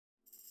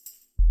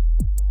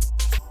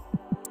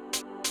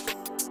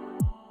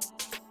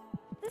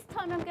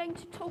time I'm going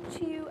to talk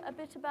to you a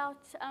bit about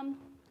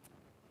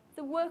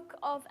the work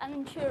of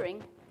Alan Turing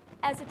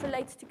as it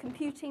relates to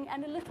computing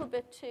and a little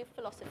bit to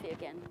philosophy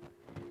again.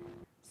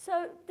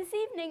 So this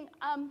evening,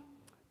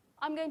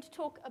 I'm going to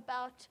talk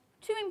about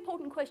two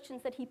important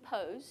questions that he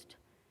posed.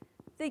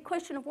 The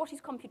question of what is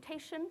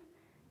computation,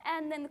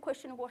 and then the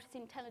question of what is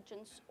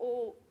intelligence,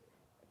 or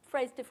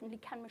phrased differently,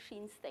 can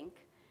machines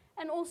think?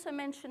 And also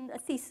mention a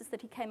thesis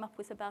that he came up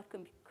with about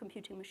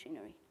computing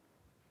machinery.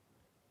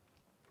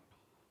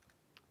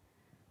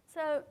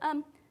 So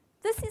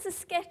this is a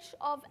sketch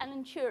of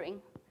Alan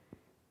Turing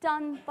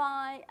done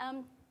by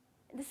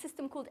the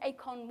system called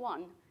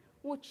Acon1,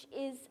 which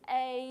is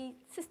a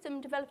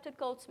system developed at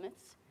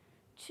Goldsmiths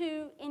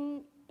to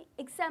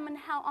examine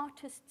how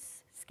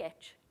artists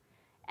sketch.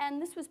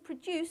 And this was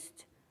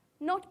produced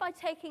not by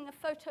taking a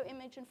photo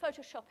image and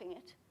photoshopping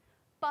it,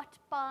 but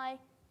by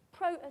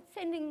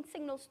sending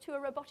signals to a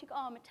robotic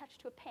arm attached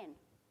to a pen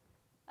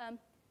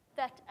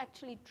that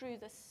actually drew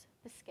this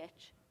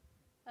sketch.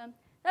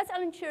 That's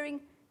Alan Turing.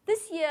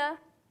 This year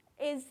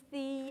is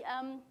the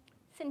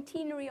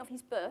centenary of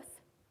his birth,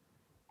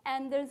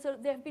 and there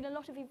have been a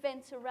lot of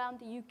events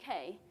around the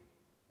UK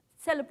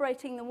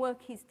celebrating the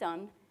work he's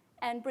done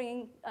and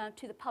bringing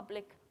to the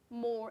public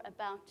more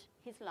about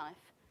his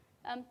life.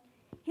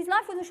 His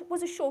life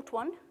was a short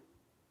one.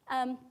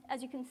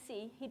 As you can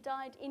see, he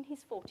died in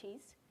his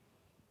 40s.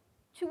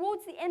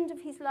 Towards the end of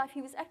his life,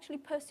 he was actually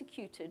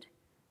persecuted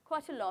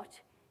quite a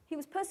lot. He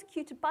was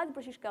persecuted by the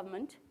British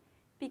government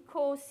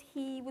because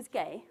he was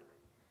gay.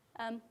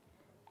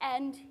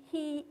 And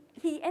he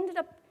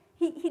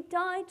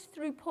died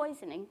through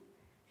poisoning.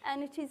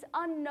 And it is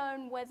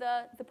unknown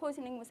whether the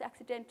poisoning was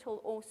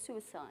accidental or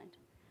suicide.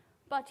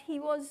 But he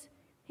was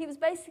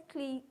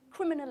basically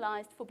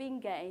criminalized for being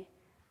gay.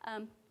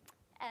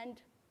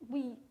 And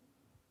we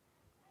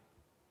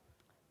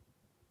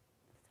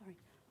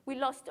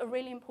lost a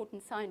really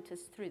important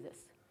scientist through this.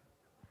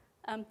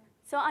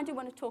 So I do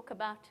want to talk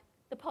about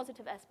the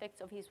positive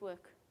aspects of his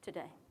work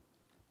today.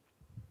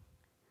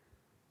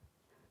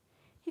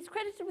 He's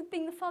credited with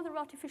being the father of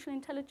artificial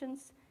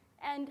intelligence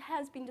and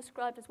has been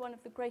described as one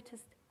of the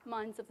greatest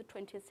minds of the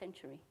 20th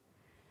century.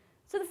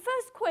 So the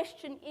first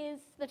question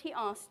that he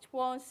asked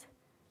was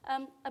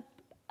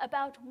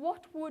about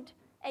what would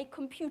a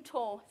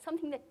computer,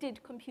 something that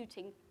did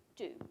computing,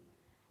 do?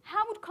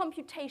 How would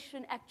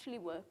computation actually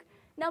work?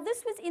 Now,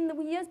 this was in the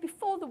years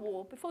before the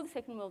war, before the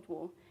Second World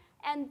War,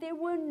 and there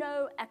were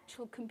no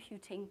actual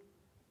computing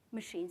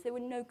machines. There were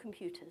no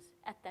computers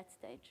at that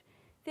stage.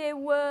 There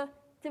were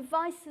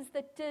devices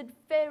that did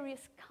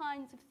various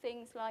kinds of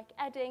things like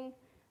adding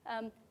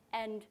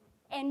and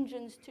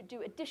engines to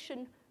do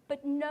addition,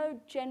 but no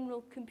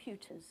general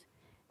computers.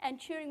 And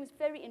Turing was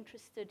very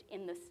interested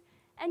in this.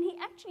 And he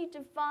actually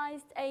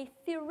devised a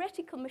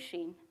theoretical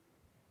machine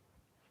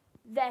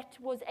that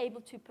was able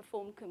to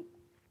perform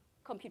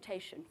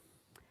computation.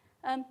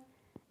 And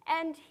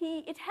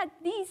it had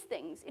these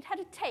things. It had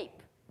a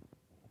tape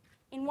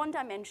in one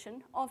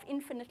dimension of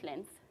infinite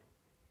length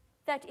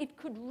that it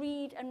could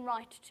read and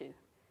write to,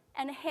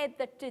 and a head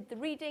that did the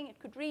reading. It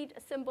could read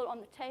a symbol on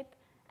the tape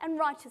and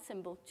write a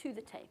symbol to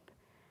the tape.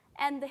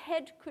 And the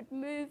head could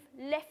move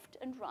left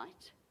and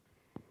right.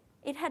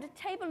 It had a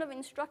table of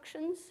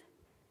instructions,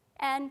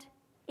 and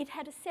it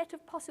had a set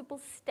of possible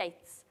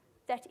states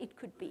that it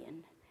could be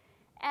in.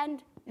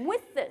 And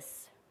with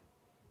this,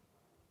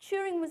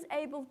 Turing was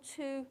able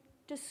to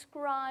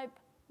describe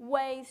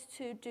ways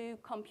to do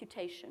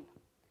computation.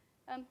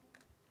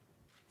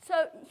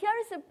 So here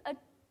is a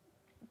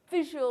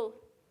visual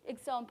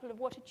example of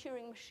what a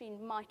Turing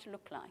machine might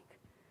look like.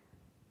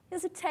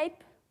 Here's a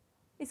tape.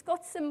 It's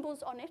got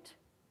symbols on it,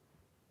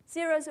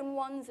 zeros and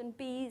ones and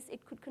Bs.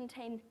 It could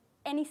contain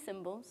any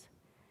symbols.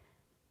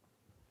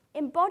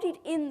 Embodied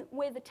in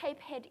where the tape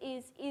head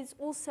is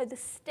also the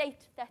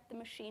state that the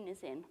machine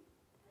is in.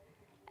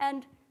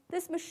 And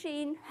this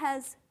machine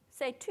has,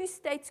 say, two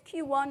states,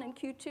 Q1 and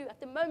Q2. At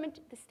the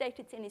moment, the state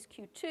it's in is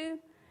Q2.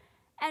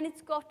 And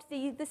it's got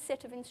this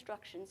set of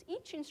instructions.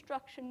 Each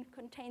instruction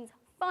contains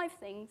 5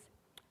 things,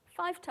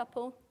 5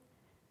 tuple.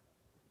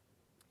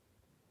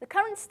 The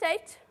current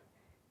state,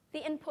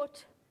 the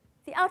input,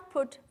 the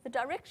output, the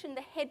direction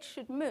the head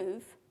should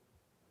move,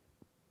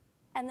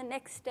 and the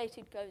next state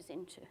it goes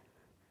into.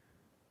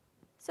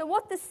 So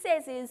what this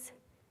says is,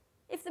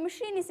 if the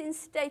machine is in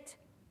state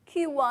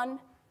Q1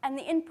 and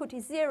the input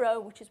is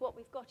 0, which is what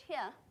we've got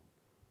here,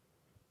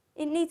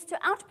 it needs to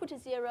output a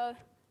 0,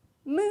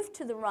 move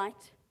to the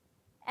right,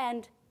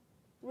 and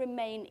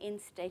remain in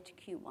state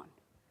Q1.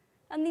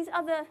 And these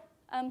other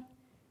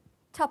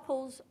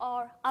tuples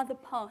are other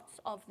parts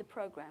of the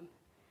program.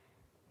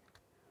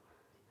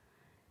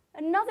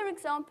 Another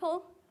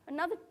example,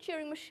 another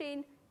Turing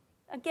machine,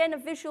 again a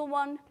visual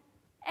one.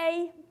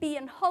 A, B,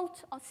 and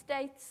halt are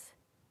states.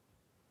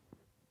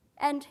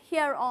 And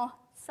here are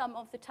some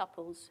of the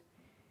tuples.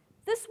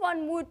 This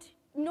one would,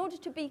 in order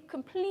to be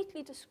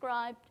completely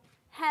described,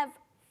 have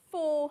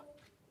 4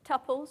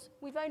 tuples.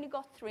 We've only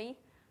got 3.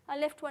 I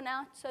left one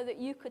out so that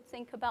you could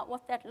think about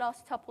what that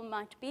last tuple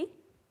might be.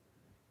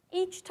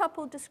 Each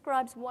tuple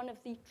describes one of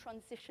the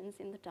transitions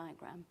in the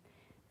diagram.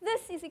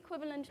 This is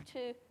equivalent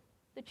to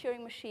the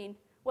Turing machine.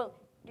 Well,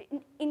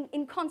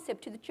 in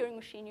concept, to the Turing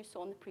machine you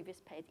saw on the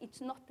previous page. It's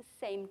not the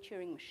same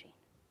Turing machine.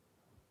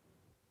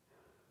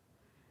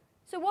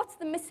 So what's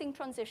the missing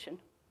transition?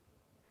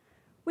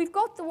 We've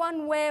got the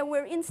one where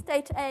we're in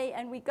state A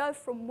and we go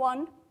from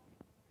 1.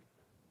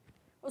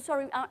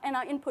 And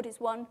our input is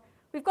 1.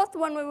 We've got the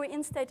one where we're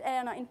in state A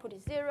and our input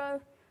is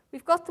 0.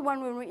 We've got the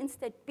one where we're in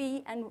state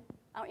B and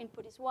our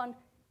input is 1.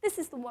 This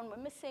is the one we're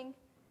missing.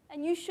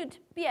 And you should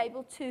be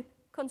able to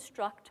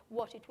construct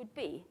what it would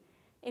be.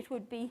 It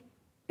would be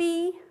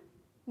B0,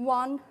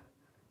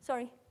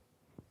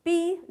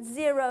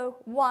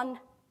 1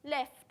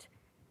 left,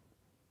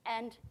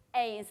 and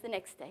A is the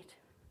next state.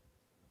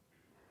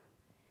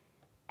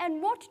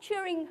 And what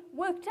Turing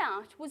worked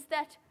out was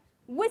that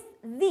with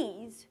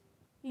these,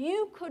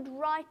 you could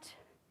write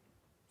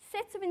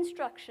sets of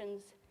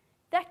instructions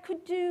that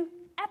could do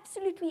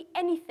absolutely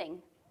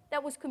anything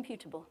that was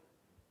computable.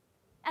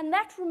 And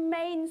that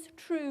remains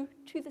true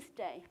to this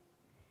day.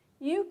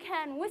 You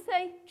can, with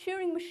a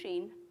Turing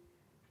machine,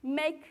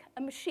 make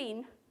a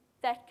machine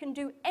that can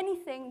do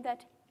anything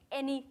that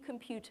any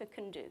computer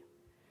can do.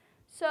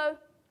 So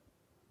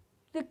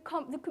the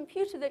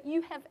computer that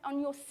you have on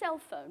your cell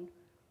phone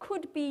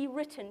could be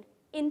written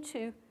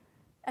into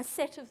a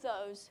set of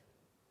those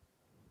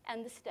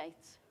and the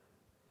states.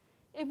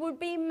 It would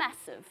be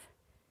massive.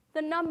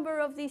 The number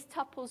of these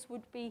tuples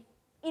would be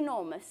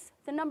enormous.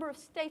 The number of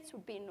states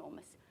would be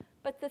enormous.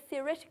 But the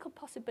theoretical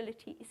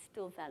possibility is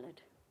still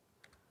valid.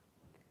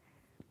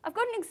 I've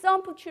got an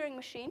example Turing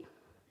machine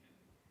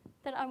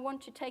that I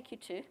want to take you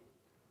to,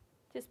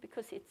 just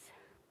because it's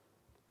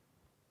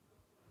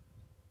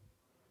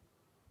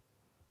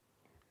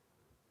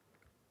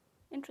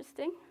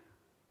interesting.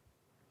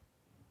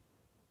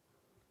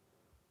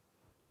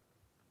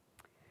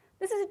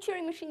 This is a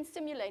Turing machine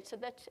simulator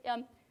that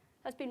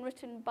has been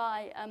written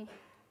by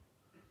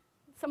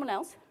someone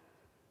else.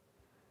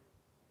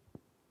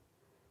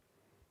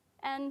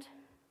 And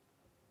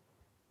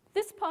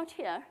this part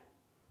here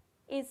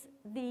is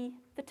the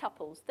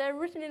tuples. They're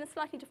written in a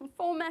slightly different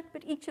format,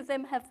 but each of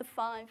them have the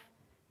five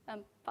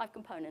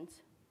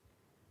components.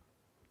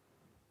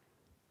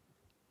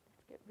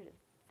 Let's get rid of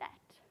that.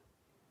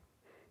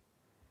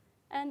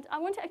 And I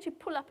want to actually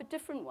pull up a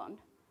different one,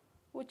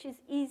 which is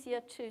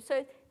easier to.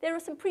 So there are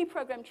some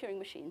pre-programmed Turing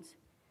machines.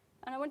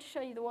 And I want to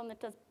show you the one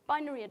that does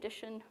binary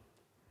addition.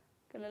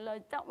 I'm going to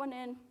load that one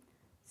in.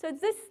 So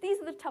these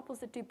are the tuples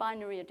that do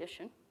binary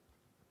addition.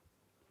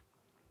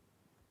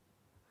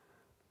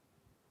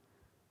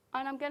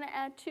 And I'm going to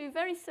add two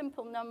very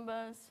simple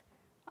numbers.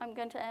 I'm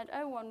going to add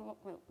 1, well,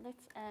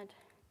 let's add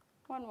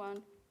 1,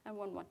 1, and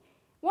 1, 1.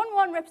 1,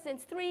 1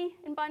 represents 3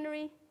 in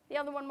binary. The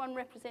other 1, 1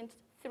 represents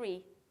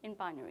 3 in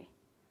binary.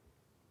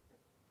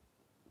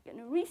 I'm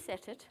going to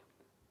reset it.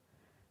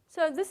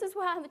 So this is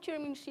how the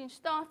Turing machine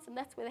starts, and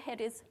that's where the head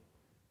is.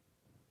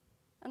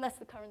 And that's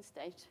the current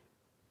state,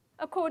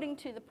 according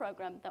to the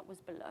program that was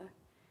below.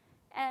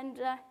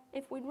 And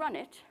if we run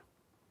it,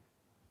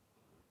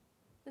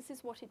 this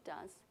is what it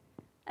does.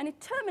 And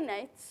it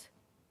terminates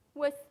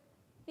with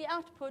the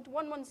output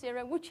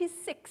 110, which is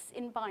 6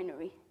 in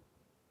binary.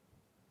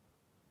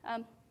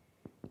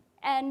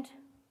 And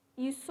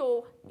you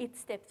saw it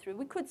step through.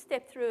 We could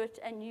step through it,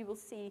 and you will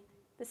see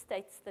the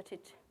states that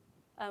it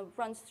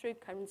runs through.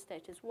 Current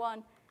state is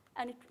 1.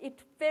 And it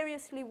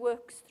variously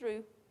works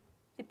through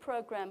the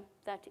program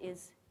that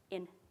is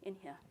in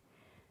here.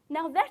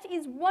 Now, that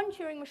is one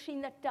Turing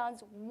machine that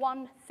does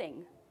one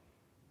thing.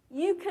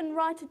 You can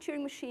write a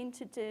Turing machine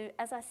to do,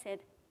 as I said,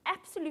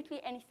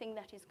 absolutely anything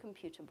that is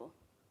computable.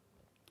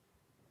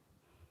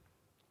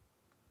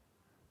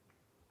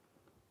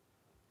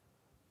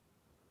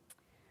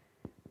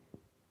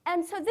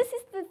 And so this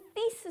is the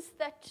thesis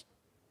that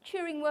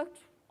Turing worked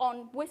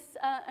on with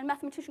a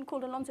mathematician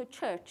called Alonzo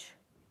Church.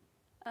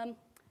 And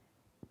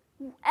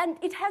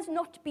it has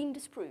not been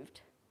disproved.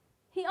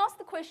 He asked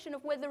the question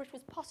of whether it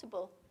was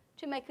possible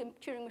to make a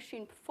Turing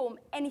machine perform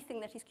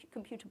anything that is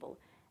computable.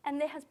 And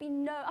there has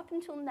been no, up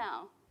until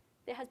now,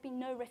 there has been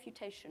no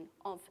refutation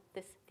of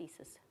this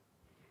thesis.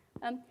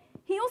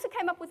 He also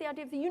came up with the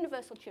idea of the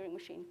universal Turing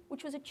machine,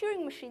 which was a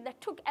Turing machine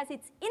that took as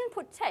its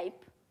input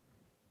tape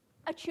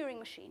a Turing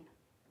machine.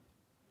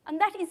 And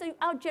that is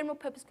our general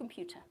purpose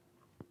computer.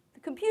 The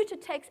computer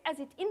takes as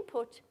its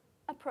input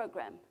a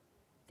program.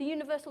 The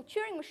universal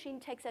Turing machine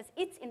takes as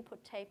its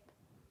input tape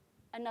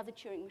another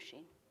Turing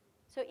machine.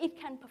 So it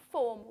can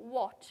perform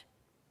what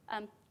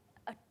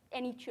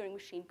any Turing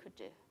machine could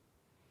do.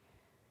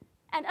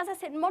 And as I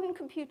said, modern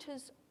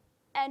computers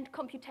and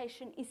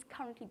computation is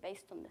currently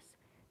based on this.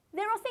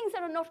 There are things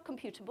that are not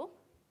computable.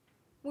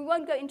 We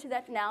won't go into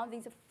that now.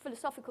 These are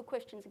philosophical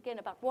questions, again,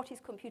 about what is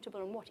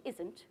computable and what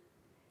isn't.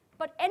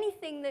 But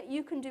anything that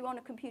you can do on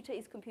a computer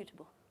is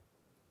computable.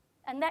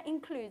 And that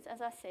includes, as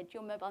I said,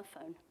 your mobile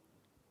phone.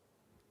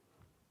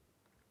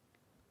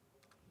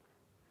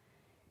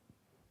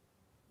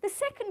 The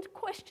second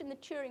question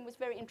that Turing was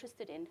very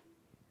interested in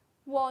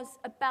was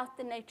about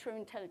the nature of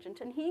intelligence.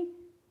 And he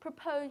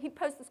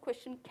posed this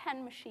question,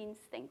 can machines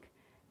think?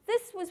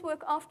 This was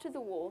work after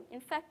the war,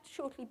 in fact,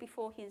 shortly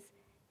before his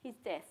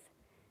death.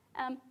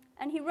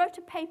 And he wrote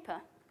a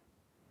paper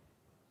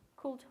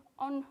called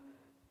On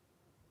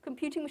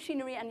Computing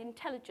Machinery and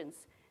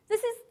Intelligence.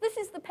 This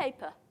is the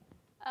paper,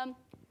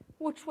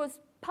 which was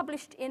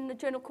published in the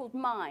journal called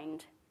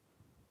Mind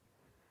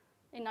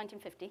in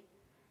 1950.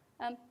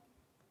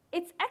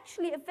 It's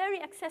actually a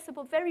very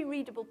accessible, very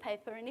readable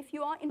paper, and if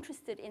you are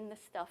interested in this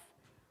stuff,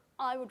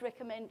 I would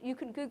recommend, you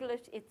can Google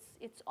it.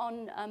 It's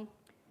on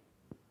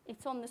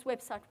this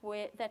website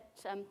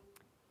that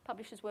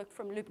publishes work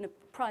from Lubner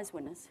Prize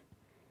winners.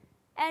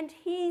 And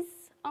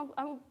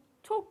I'll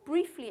talk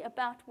briefly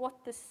about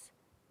what this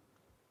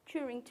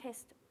Turing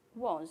test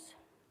was.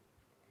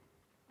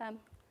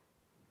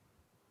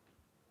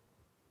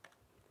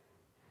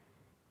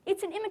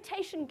 It's an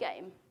imitation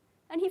game.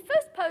 And he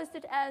first posed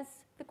it as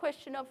the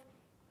question of,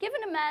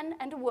 given a man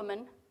and a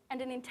woman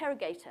and an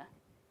interrogator,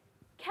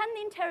 can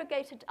the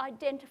interrogator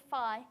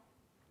identify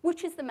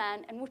which is the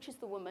man and which is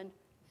the woman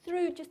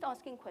through just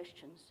asking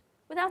questions,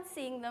 without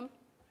seeing them,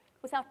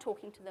 without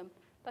talking to them,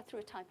 but through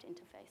a typed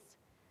interface?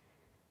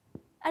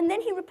 And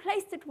then he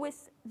replaced it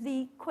with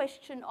the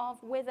question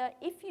of whether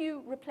if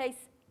you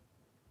replace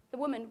the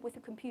woman with a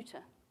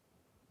computer,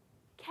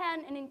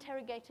 can an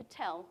interrogator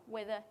tell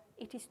whether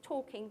it is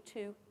talking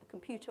to a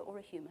computer or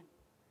a human?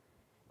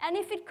 And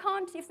if it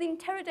can't, if the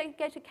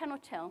interrogator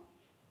cannot tell,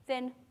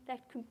 then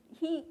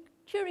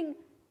Turing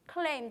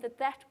claimed that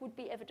that would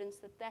be evidence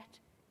that that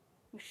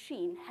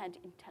machine had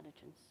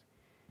intelligence.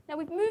 Now,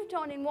 we've moved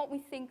on in what we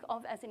think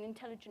of as an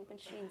intelligent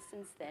machine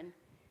since then.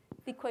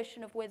 The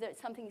question of whether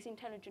something is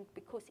intelligent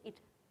because it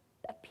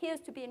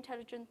appears to be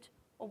intelligent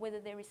or whether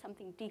there is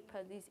something deeper,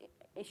 these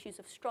issues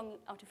of strong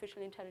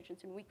artificial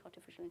intelligence and weak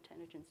artificial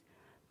intelligence.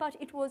 But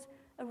it was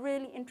a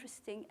really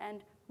interesting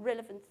and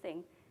relevant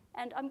thing.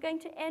 And I'm going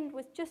to end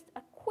with just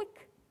a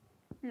quick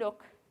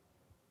look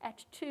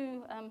at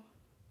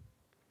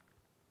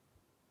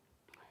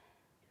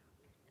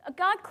a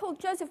guy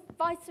called Joseph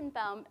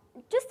Weizenbaum,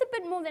 just a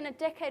bit more than a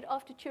decade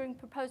after Turing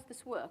proposed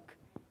this work,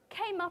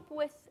 came up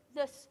with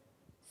this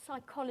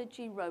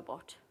psychology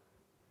robot.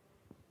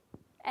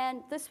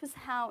 And this was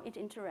how it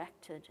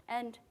interacted.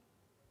 And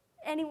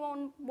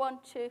anyone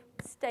want to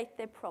state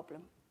their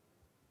problem?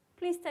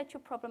 Please state your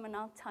problem and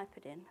I'll type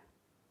it in.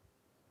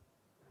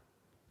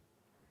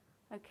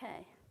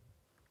 Okay.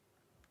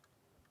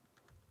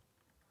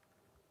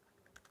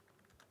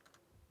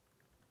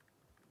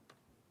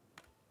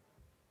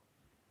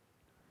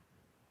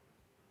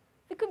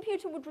 The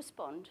computer would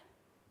respond.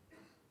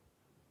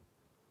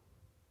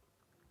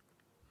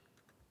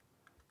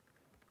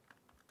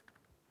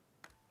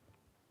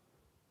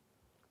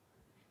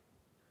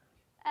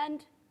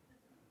 And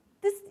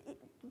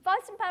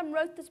Weizenbaum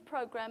wrote this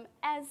program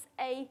as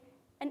an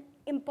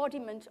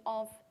embodiment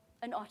of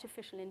an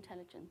artificial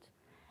intelligence.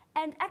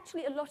 And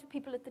actually, a lot of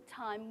people at the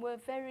time were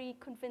very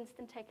convinced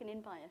and taken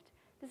in by it.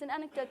 There's an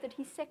anecdote that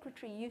his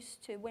secretary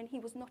used to, when he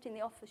was not in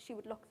the office, she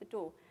would lock the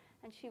door,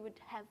 and she would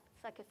have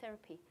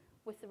psychotherapy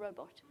with the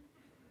robot.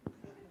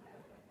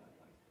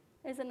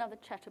 There's another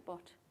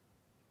chatterbot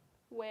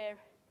where,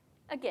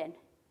 again,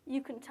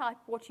 you can type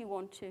what you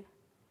want to.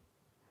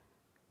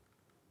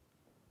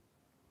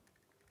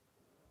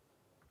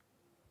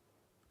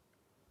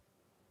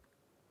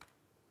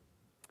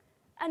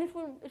 And it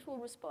will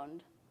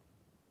respond.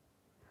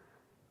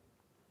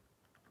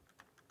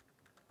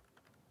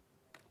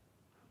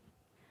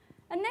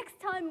 And next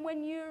time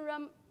when you're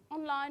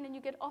online and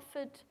you get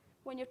offered,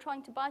 when you're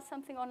trying to buy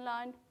something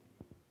online,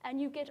 and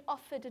you get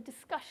offered a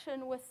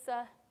discussion with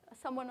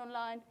someone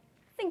online,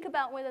 think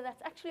about whether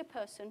that's actually a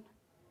person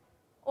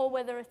or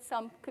whether it's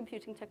some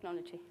computing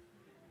technology.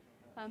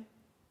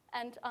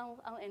 And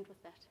I'll end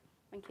with that.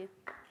 Thank you.